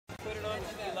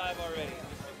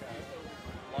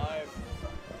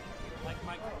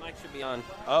should be on.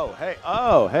 Oh, hey.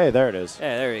 Oh, hey, there it is.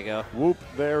 Yeah, there you go. Whoop,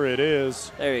 there it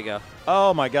is. There you go.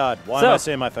 Oh, my God. Why am I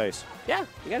seeing my face? Yeah,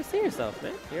 you got to see yourself,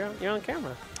 man. You're on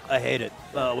camera. I hate it.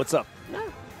 What's up? No,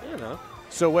 you know.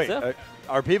 So, wait. So?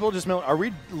 Are people just... Are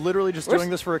we literally just doing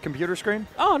this for a computer screen?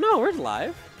 Oh, no, we're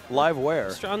live. Live where?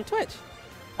 Just on Twitch.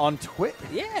 On Twitch?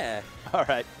 Yeah. All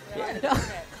right. Yeah.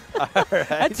 All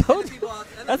right. I told you.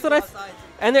 That's what I...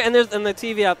 And there's the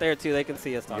TV out there, too. They can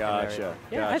see us talking. Gotcha.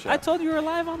 Yeah, gotcha. I told you we were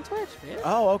live on Twitch, man.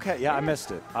 Oh, okay. Yeah, I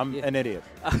missed it. I'm an idiot.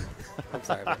 I'm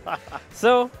sorry, man.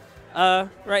 So,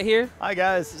 right here. Hi,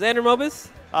 guys. Xander Mobus.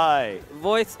 Hi.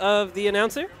 Voice of the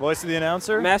announcer. Voice of the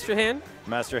announcer. Master Hand.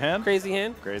 Master Hand. Crazy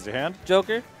Hand. Crazy Hand.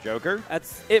 Joker. Joker.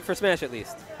 That's it for Smash, at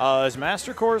least. Is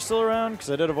Master Core still around? Because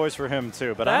I did a voice for him,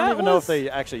 too. But I don't even know if they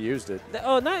actually used it.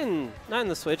 Not in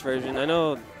the Switch version. I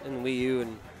know in Wii U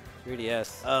and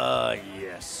 3DS.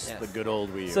 Yes. The good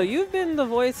old Wii U. So you've been the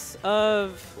voice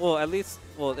of,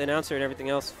 the announcer and everything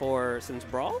else since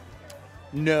Brawl?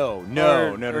 No.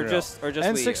 Or just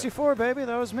N64, baby.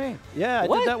 That was me. Yeah, I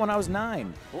did that when I was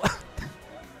 9. What?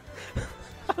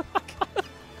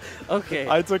 Okay.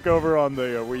 I took over on the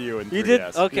Wii U and 3DS. You did?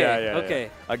 Okay. Yeah. Okay.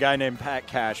 A guy named Pat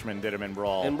Cashman did him in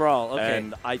Brawl. Okay.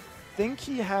 And I think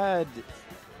he had,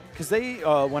 because they,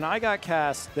 when I got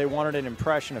cast, they wanted an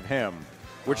impression of him,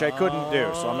 which I couldn't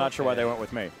do, so I'm not sure why they went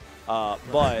with me.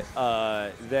 But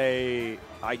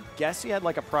I guess he had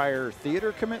like a prior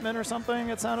theater commitment or something,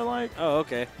 it sounded like. Oh,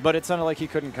 okay. But it sounded like he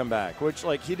couldn't come back, which,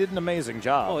 like, he did an amazing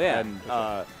job. Oh, yeah.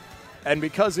 And, and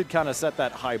because it kind of set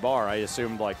that high bar, I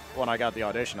assumed, like, when I got the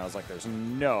audition, I was like, there's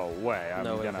no way I'm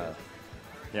going to,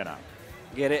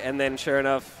 get it, and then sure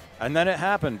enough. And then it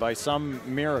happened by some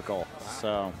miracle,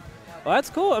 so. Well,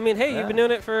 that's cool. I mean, hey, you've been doing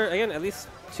it for, again, at least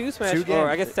 2 Smash, or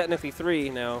I guess technically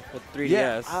 3 now with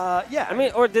 3DS. Yeah. I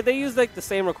mean, or did they use, like, the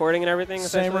same recording and everything?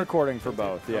 Same recording for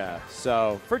both, yeah.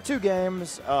 So, for 2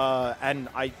 games, and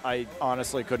I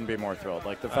honestly couldn't be more thrilled.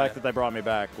 Like, the fact that they brought me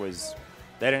back was...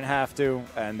 They didn't have to,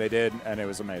 and they did, and it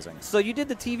was amazing. So you did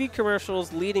the TV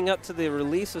commercials leading up to the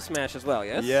release of Smash as well,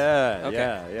 yes? Yeah,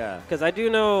 okay. yeah. Because I do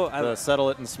know... The Settle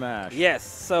It and Smash. Yes,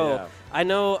 so I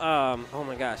know, oh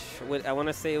my gosh, I want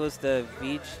to say it was the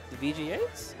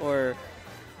VGAs? Or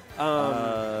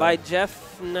by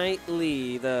Jeff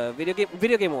Knightley, the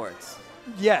Video Game Awards.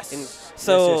 Yes. Yes.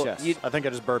 I think I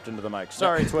just burped into the mic.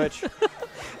 Sorry, Twitch.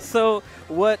 So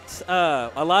what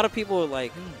a lot of people,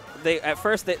 like... At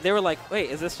first they were like,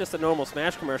 wait, is this just a normal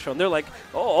Smash commercial? And they're like,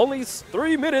 oh, only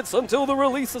 3 minutes until the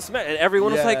release of Smash. And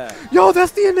everyone was like, yo,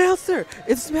 that's the announcer.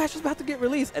 Smash is about to get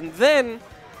released. And then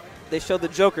they showed the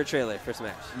Joker trailer for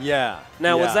Smash. Yeah.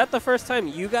 Now, was that the first time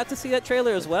you got to see that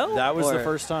trailer as well? That was the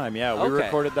first time, yeah. We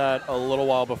recorded that a little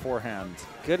while beforehand.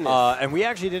 Goodness. And we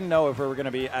actually didn't know if we were going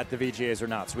to be at the VGAs or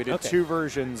not. So we did 2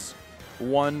 versions,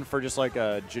 one for just like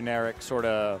a generic sort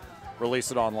of...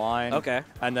 release it online. Okay.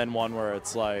 And then one where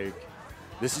it's like,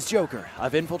 this is Joker.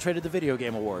 I've infiltrated the Video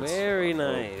Game Awards. Very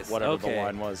nice. Whatever the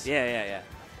line was. Yeah.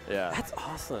 Yeah. That's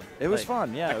awesome. It was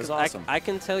fun. Yeah, it was awesome. I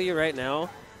can tell you right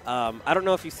now, I don't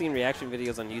know if you've seen reaction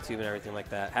videos on YouTube and everything like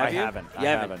that. Have you? I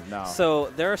haven't, no. So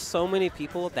there are so many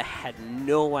people that had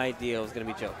no idea it was going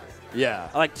to be Joker. Yeah.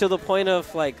 Like, to the point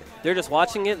of, like, they're just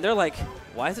watching it, and they're like,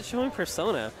 why is it showing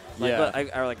Persona?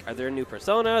 Like, are there new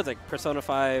Personas? Like, Persona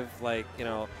 5, like,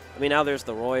 I mean, now there's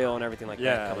the Royal and everything like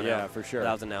that coming out. Yeah, for sure.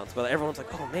 That was announced. But everyone's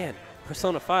like, oh, man,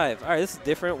 Persona 5. All right, this is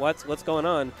different. What's going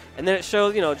on? And then it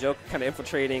shows, Joker kind of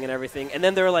infiltrating and everything. And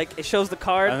then they're like, it shows the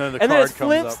card. And then the card card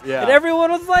flips. comes up. Yeah. And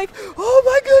everyone was like, oh,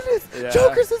 my goodness,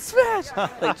 Joker's in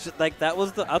Smash. like, that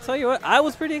was I'll tell you what, I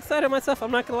was pretty excited myself.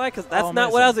 I'm not going to lie, because that's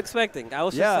not what I was expecting. I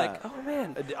was just like, oh,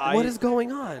 man, what is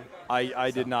going on?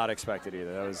 I did not expect it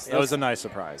either. That was a nice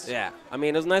surprise. Yeah. I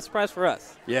mean, it was a nice surprise for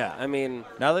us. Yeah. I mean.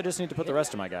 Now they just need to put the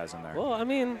rest of my guys in there. Well, I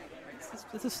mean,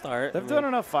 it's a start. They've done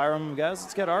enough Fire Emblem guys.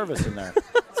 Let's get Arvis in there.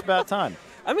 It's about time.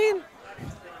 I mean,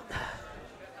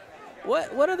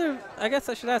 what other, I guess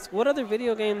I should ask, what other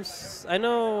video games, I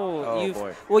know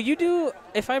boy. Well, you do,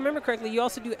 if I remember correctly, you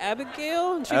also do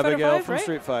Abigail in Street Fighter 5, from right?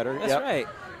 Street Fighter, That's right.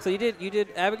 So you did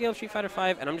Abigail, Street Fighter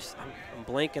 5, and I'm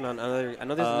blanking on other. I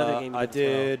know there's another game. I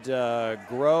did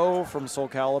Grow from Soul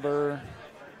Calibur.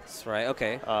 That's right.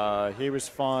 Okay. He was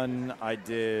fun. I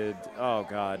did. Oh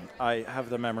God, I have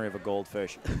the memory of a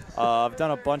goldfish. I've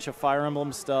done a bunch of Fire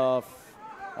Emblem stuff.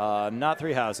 Not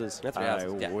Three Houses. Not Three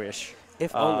Houses. I wish.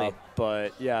 If only.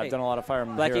 But yeah, I've done a lot of Fire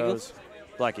Emblem Black Heroes. Eagles.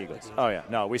 Black Eagles. Oh yeah.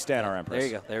 No, we stand our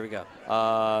Empress. There you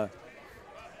go.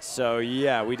 So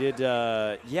yeah, we did.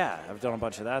 I've done a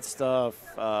bunch of that stuff.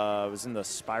 I was in the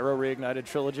Spyro Reignited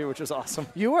trilogy, which was awesome.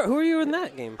 You were? Who are you in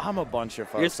that game? I'm a bunch of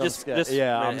You're folks.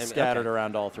 I'm scattered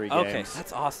around all 3 games. Okay,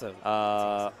 that's awesome.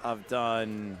 I've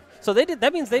done. So they did.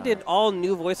 That means they did all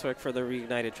new voice work for the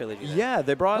Reignited trilogy. Then. Yeah,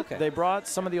 they brought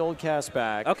some of the old cast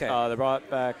back. Okay. They brought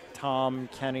back Tom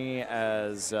Kenny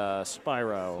as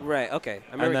Spyro. Right. Okay.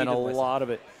 I And then a lot of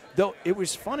it. Though it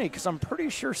was funny because I'm pretty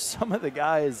sure some of the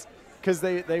guys, because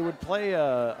they would play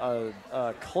a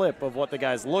clip of what the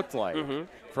guys looked like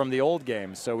from the old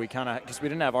games. So we kind of, because we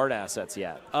didn't have art assets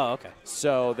yet. Oh, okay.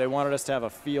 So they wanted us to have a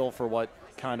feel for what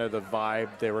kind of the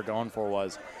vibe they were going for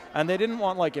was. And they didn't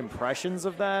want like impressions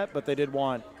of that, but they did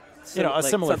want, a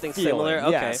similar something feeling. similar.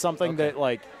 Okay. Yeah, something that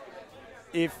like,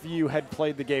 if you had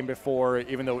played the game before,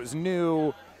 even though it was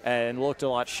new and looked a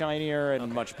lot shinier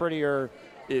and much prettier,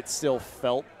 it still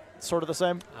felt sort of the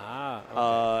same.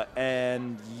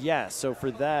 And yeah, so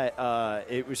for that,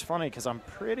 it was funny because I'm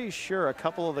pretty sure a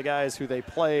couple of the guys who they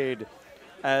played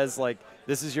as like,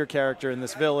 this is your character in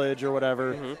this village or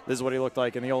whatever, this is what he looked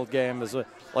like in the old game, this is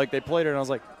like they played it and I was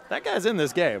like, that guy's in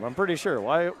this game, I'm pretty sure.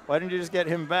 Why didn't you just get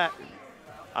him back?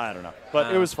 I don't know,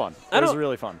 but it was fun. It was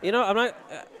really fun. You know,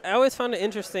 I always found it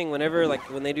interesting whenever, like,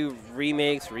 when they do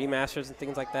remakes, remasters, and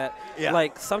things like that. Yeah.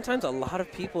 Like, sometimes a lot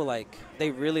of people, like, they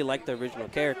really like the original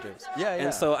characters. Yeah.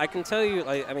 And so I can tell you,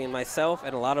 like, I mean, myself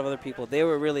and a lot of other people, they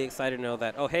were really excited to know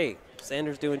that, oh, hey,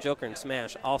 Xander's doing Joker and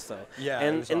Smash also. Yeah,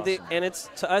 And it was awesome. and it's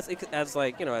to us as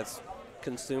like, as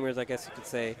consumers, I guess you could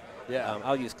say. Yeah.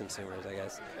 I'll use consumers, I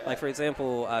guess. Like, for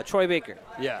example, Troy Baker.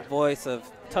 Yeah. Voice of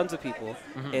tons of people.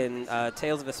 In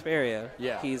Tales of Vesperia,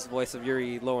 Yeah. he's voice of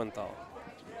Yuri Lowenthal.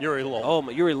 Yuri Lowell. Oh,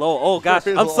 Yuri Lowell. Oh, gosh.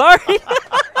 Yuri I'm Lowell. sorry.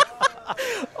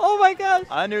 Oh, my gosh.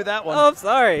 I knew that one. Oh, I'm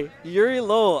sorry. Yuri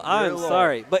Lowell. I'm Lowell.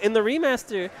 sorry. But in the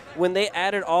remaster, when they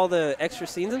added all the extra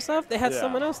scenes and stuff, they had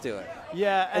someone else do it.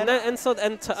 Yeah, And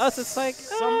to us, it's like,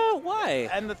 why?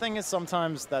 And the thing is,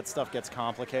 sometimes that stuff gets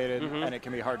complicated, and it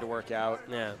can be hard to work out.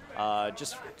 Yeah.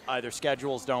 Just either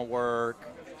schedules don't work,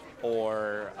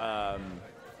 or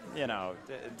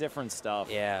different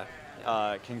stuff. Yeah.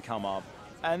 Can come up,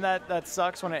 and that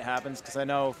sucks when it happens because I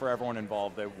know for everyone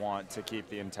involved, they want to keep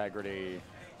the integrity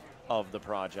of the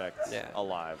project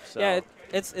alive. So yeah,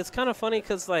 it's kind of funny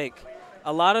because like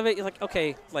a lot of it, you're like,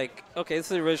 okay,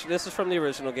 this is from the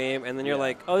original game, and then you're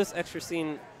like, oh, this extra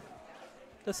scene,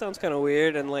 this sounds kind of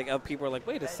weird, and like people are like,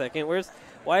 wait a second,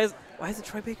 why isn't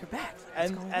Troy Baker back?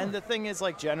 And the thing is,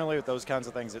 like, generally with those kinds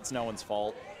of things, it's no one's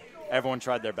fault. Everyone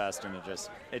tried their best, and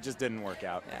it just didn't work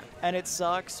out. Yeah. And it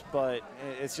sucks, but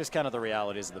it's just kind of the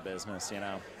realities of the business,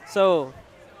 So,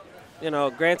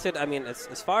 granted, I mean,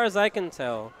 as far as I can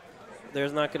tell,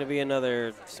 there's not going to be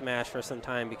another Smash for some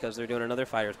time because they're doing another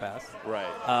Fighters Pass.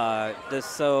 Right.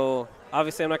 So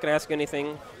obviously, I'm not going to ask you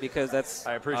anything because that's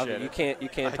I appreciate it. You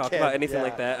can't talk about anything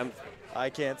like that. I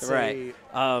can't say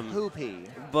poopy.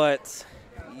 But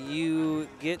you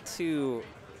get to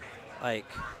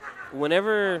like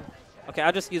whenever. Okay,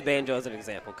 I'll just use Banjo as an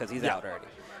example because he's out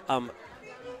already.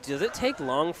 Does it take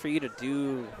long for you to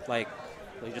do like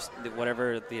just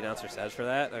whatever the announcer says for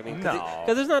that? I mean,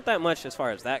 because there's not that much as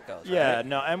far as that goes. Yeah, right?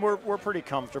 no, and we're pretty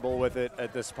comfortable with it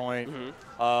at this point.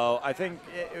 I think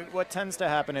what tends to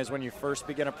happen is when you first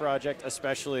begin a project,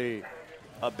 especially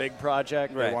a big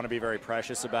project, they want to be very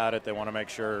precious about it. They want to make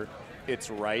sure it's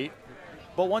right.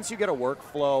 But once you get a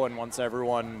workflow and once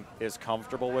everyone is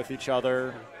comfortable with each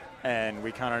other and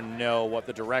we kind of know what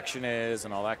the direction is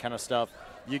and all that kind of stuff,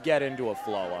 you get into a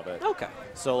flow of it. Okay.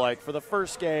 So, like, for the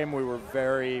first game, we were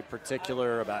very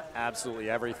particular about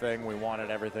absolutely everything. We wanted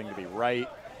everything to be right.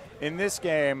 In this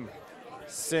game,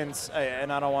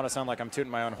 and I don't want to sound like I'm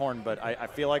tooting my own horn, but I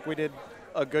feel like we did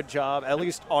a good job, at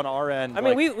least on our end. I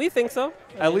mean, we think so.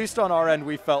 At least on our end,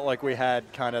 we felt like we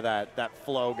had kind of that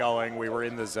flow going. We were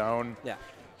in the zone. Yeah.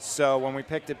 So when we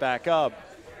picked it back up,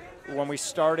 when we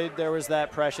started, there was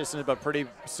that preciousness, but pretty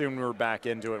soon we were back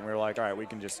into it, and we were like, all right, we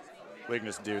can just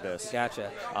do this.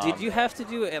 Gotcha. Did you have to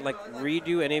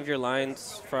redo any of your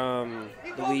lines from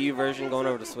the Wii U version going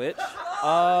over to Switch?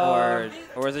 Or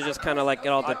is it just kind of like it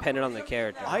all depended on the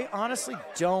character? I honestly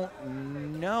don't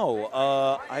know.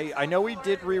 I know we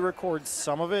did re-record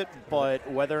some of it, but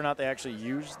whether or not they actually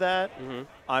used that,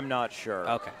 I'm not sure.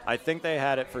 Okay. I think they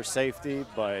had it for safety,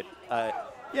 but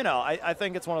I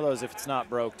think it's one of those if it's not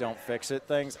broke, don't fix it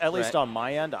things. At least on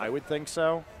my end, I would think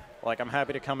so. Like, I'm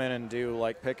happy to come in and do,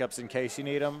 like, pickups in case you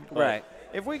need them. Right.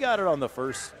 If we got it on the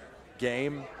first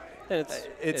game,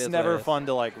 it's never fun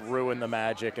to, like, ruin the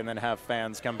magic and then have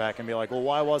fans come back and be like, well,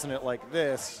 why wasn't it like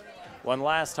this when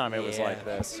last time it was like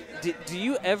this? Do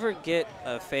you ever get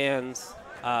fans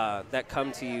that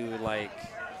come to you, like,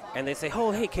 and they say,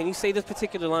 "Oh, hey, can you say this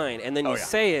particular line?" And then you yeah.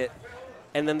 say it,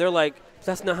 and then they're like,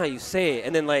 "That's not how you say it."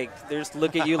 And then they just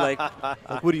look at you like,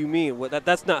 "What do you mean?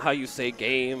 That's not how you say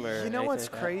game?" Or you know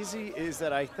what's like crazy is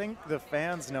that I think the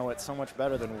fans know it so much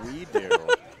better than we do.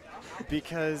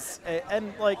 Because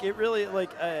and like it really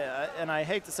like and I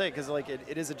hate to say it because like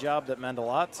it is a job that meant a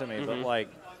lot to me, but like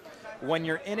when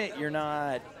you're in it, you're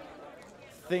not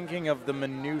thinking of the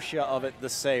minutia of it the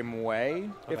same way,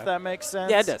 if that makes sense.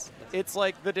 Yeah, it does. It's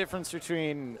like the difference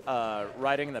between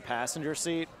riding in the passenger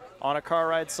seat on a car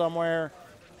ride somewhere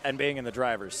and being in the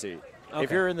driver's seat. If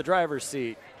you're in the driver's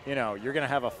seat, you know, you're going to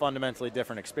have a fundamentally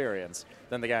different experience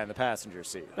than the guy in the passenger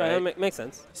seat. Right? That makes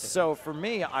sense. So for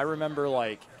me, I remember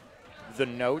like the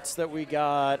notes that we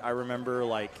got. I remember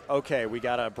like, okay, we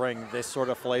got to bring this sort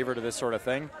of flavor to this sort of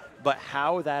thing. But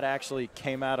how that actually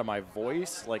came out of my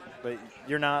voice, like, but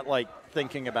you're not like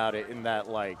thinking about it in that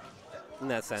like, in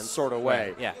that sense, sort of way.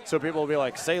 Right, yeah. So people will be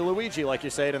like, say Luigi like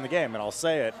you say it in the game, and I'll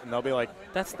say it, and they'll be like,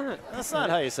 that's not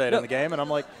how you say it in the game, and I'm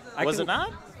like, was it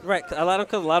not? Right, cause a lot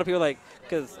of people are like,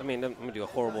 because I mean, I'm gonna do a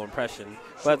horrible impression,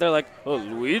 but they're like, oh,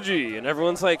 Luigi, and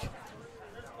everyone's like,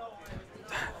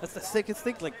 that's the sickest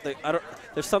thing. Like,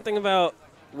 there's something about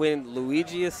when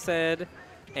Luigi is said,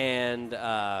 and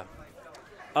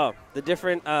the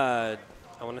different I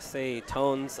want to say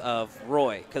tones of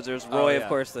Roy, because there's Roy, of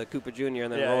course, the Koopa Jr.,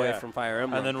 and then Roy from Fire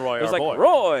Emblem. And then Roy, There's our like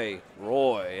boy.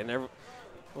 Roy, and everyone's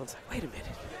like, wait a minute.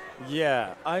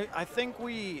 Yeah, I think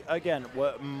again,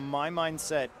 what my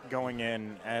mindset going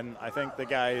in, and I think the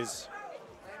guys,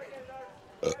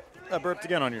 I burped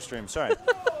again on your stream, sorry.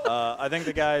 I think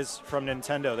the guys from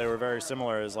Nintendo, they were very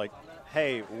similar, as like,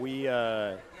 hey, we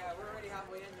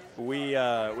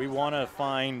want to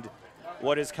find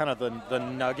what is kind of the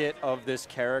nugget of this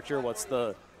character, what's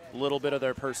the little bit of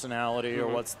their personality, or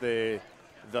what's the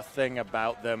thing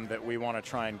about them that we want to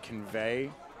try and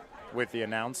convey with the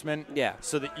announcement. Yeah.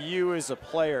 So that you as a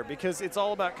player, because it's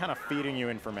all about kind of feeding you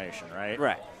information, right?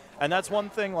 Right. And that's one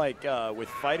thing like with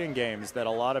fighting games that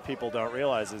a lot of people don't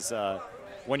realize is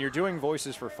when you're doing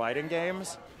voices for fighting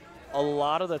games, a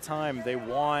lot of the time they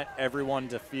want everyone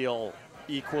to feel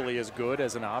equally as good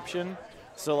as an option.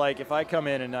 So, like, if I come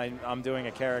in and I'm doing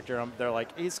a character, they're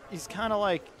like, he's kind of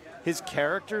like, his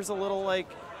character's a little, like,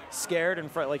 scared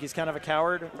and like he's kind of a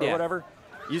coward or whatever.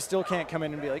 You still can't come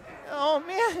in and be like, oh,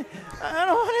 man, I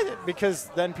don't want it. Because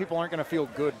then people aren't going to feel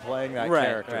good playing that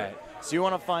character. Right. So you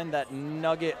want to find that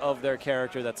nugget of their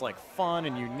character that's, like, fun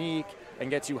and unique and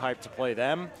gets you hyped to play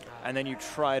them, and then you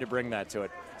try to bring that to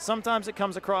it. Sometimes it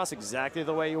comes across exactly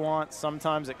the way you want.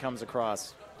 Sometimes it comes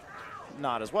across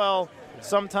not as well.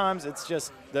 Sometimes it's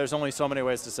just there's only so many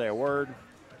ways to say a word,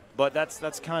 but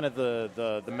that's kind of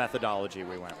the methodology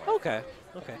we went with. Okay.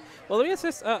 Well, let me ask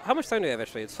this: how much time do we have?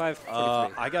 Actually, it's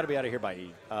 5:43. I got to be out of here by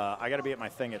 8. I got to be at my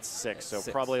thing at 6, so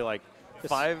probably like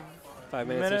 5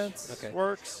 minutes okay.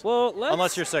 Works. Well,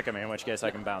 unless you're sick of me, in which case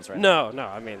I can bounce right now. No.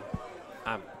 I mean,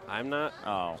 I'm not.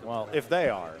 Oh well, if they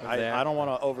are, I don't want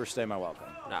to overstay my welcome.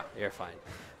 No, you're fine.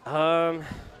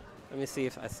 Let me see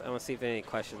if I want to see if there are any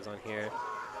questions on here.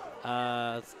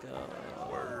 Let's go.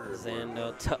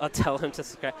 Zando. I'll tell him to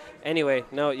subscribe. Anyway,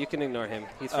 no, you can ignore him.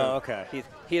 He's from, okay.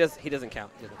 He doesn't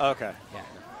count. Okay. Yeah.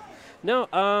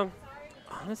 No.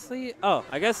 Honestly,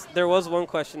 I guess there was one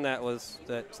question that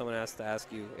someone asked to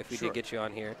ask you if we did get you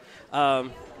on here.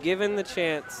 Given the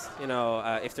chance,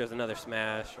 if there's another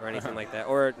Smash or anything like that,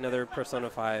 or another Persona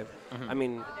 5, I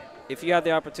mean, if you had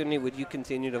the opportunity, would you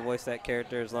continue to voice that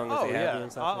character as long as they have you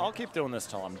and stuff? I'll keep doing this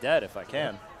till I'm dead if I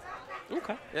can.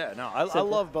 Okay. Yeah, no, I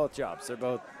love both jobs. They're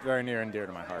both very near and dear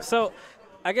to my heart. So,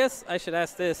 I guess I should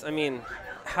ask this. I mean,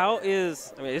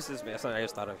 this is something I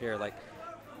just thought of here. Like,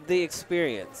 the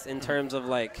experience in terms of,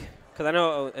 like, because I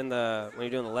know when you're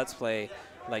doing the Let's Play,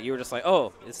 like, you were just like,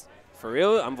 oh, it's for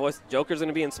real? Joker's going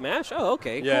to be in Smash? Oh,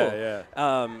 okay, cool.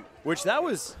 Yeah. Which that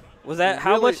was... Was that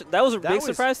how much? That was a big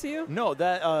surprise to you? No,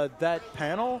 that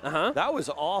panel, that was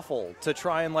awful to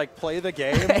try and like play the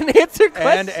game and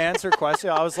answer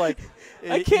questions. I was like,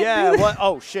 I can't do that. What?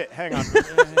 Oh shit! Hang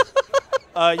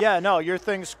on. Yeah, no, your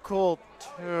thing's cool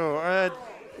too.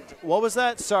 What was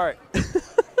that? Sorry.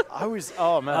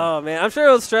 Oh man. I'm sure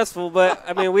it was stressful, but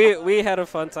I mean, we had a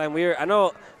fun time. I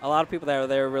know a lot of people that were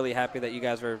there were really happy that you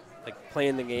guys were like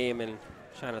playing the game and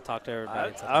trying to talk to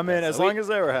everybody. As long as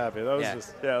they were happy. That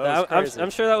was that was crazy.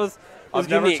 I'm sure that was I've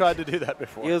unique. Never tried to do that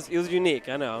before. It was unique.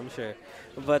 I know. I'm sure.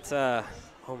 But oh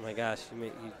my gosh,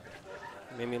 you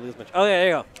made me lose my. Oh yeah, there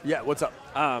you go. Yeah. What's up?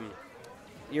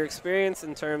 Your experience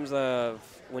in terms of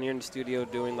when you're in the studio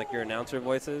doing like your announcer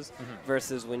voices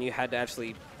versus when you had to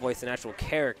actually voice an actual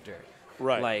character.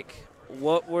 Right. Like,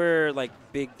 what were like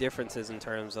big differences in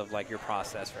terms of like your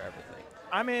process for everything?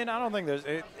 I mean, I don't think there's.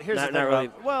 Here's Not- the thing not really.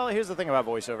 about, here's the thing about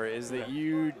voiceover is that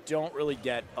you don't really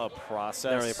get a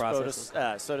process, Not really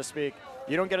process. so to speak.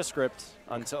 You don't get a script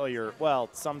until you're. Well,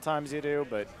 sometimes you do,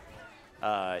 but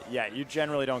yeah, you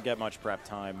generally don't get much prep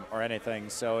time or anything.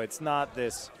 So it's not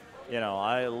this.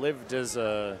 I lived as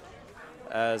a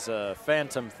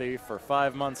phantom thief for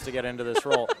 5 months to get into this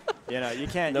role. You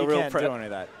can't No you real can't prep. do any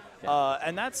of that. Yeah.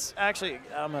 And that's actually,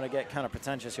 I'm gonna get kind of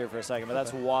pretentious here for a second, but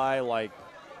that's why like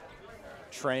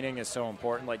training is so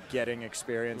important, like getting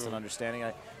experience and understanding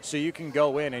it. So you can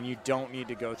go in and you don't need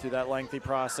to go through that lengthy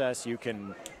process. You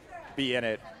can be in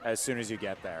it as soon as you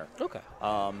get there. Okay.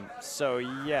 So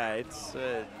yeah, it's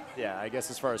I guess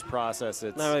as far as process,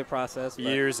 it's Not really process. But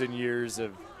years and years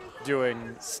of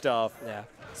doing stuff. Yeah.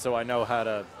 So I know how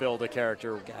to build a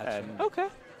character Gotcha. and Okay.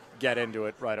 get into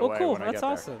it right Well, away cool. when I That's get there.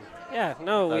 awesome. Yeah.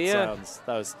 No. That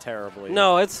was terribly.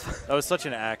 No, it's. That was such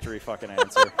an actory fucking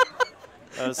answer.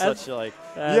 That was such like,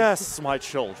 yes, my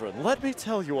children, let me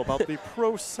tell you about the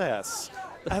process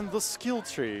and the skill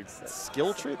tree.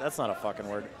 Skill tree? That's not a fucking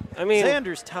word. I mean.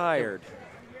 Xander's tired.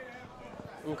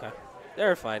 Okay.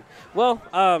 They're fine. Well,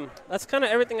 that's kind of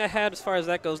everything I had as far as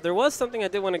that goes. There was something I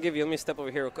did want to give you. Let me step over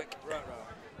here real quick.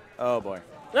 Oh, boy.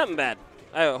 Nothing bad.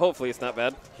 Hopefully it's not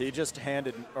bad. He just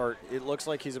handed, or it looks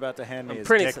like he's about to hand me his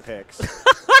pretty dick pics.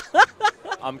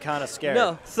 I'm kind of scared.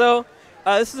 No. So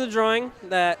this is a drawing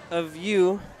of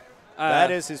you.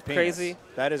 That is his penis. Crazy.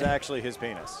 That is actually his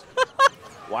penis.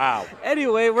 Wow.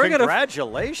 Anyway,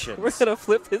 Congratulations. we're gonna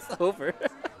flip this over.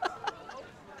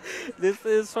 This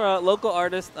is for a local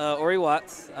artist, Ori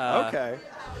Watts. Okay.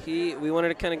 We wanted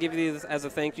to kind of give you these as a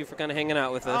thank you for kind of hanging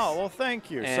out with us. Oh, well, thank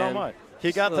you so And much.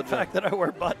 He got the little bit. fact that I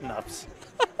wear button-ups.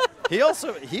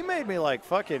 He made me like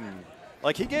fucking,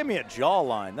 like he gave me a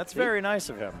jawline. That's very nice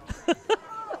of him.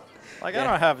 Like I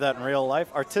Yeah. don't have that in real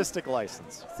life. Artistic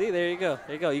license. See, there you go.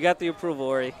 There you go. You got the approval,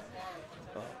 Ori.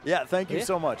 Yeah, thank you Yeah.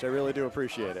 so much. I really do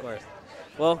appreciate it. Of course.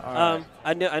 Well, All right.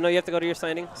 I know you have to go to your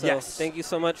signing. So Yes. thank you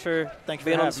so much for Thanks for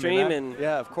being on the having me, stream man. and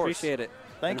Yeah, of course. appreciate it.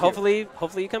 Thank and you.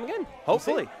 Hopefully you come again.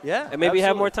 Hopefully, yeah. And maybe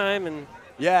have more absolutely. time and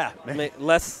Yeah.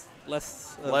 less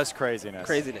Less craziness.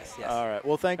 craziness. Yes. All right.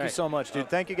 Well, thank you All right. so much, dude.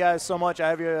 Thank you guys so much. I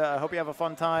hope you have a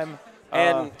fun time.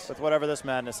 And- with whatever this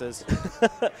madness is.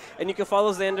 And you can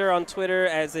follow Xander on Twitter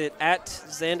at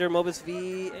Xander Mobus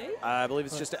VA. I believe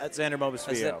it's just at Xander Mobus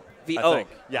Is it VO. VO? I think.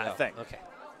 Yeah, I VO. think. Okay.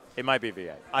 It might be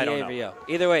VA. I don't know. VO.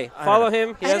 Either way, I don't follow know.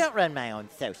 him. He I has don't run my own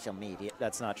social media.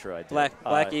 That's not true. I do.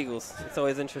 Black Eagles. It's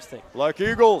always interesting. Black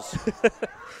Eagles.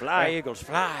 Fly, Eagles,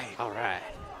 fly. All right.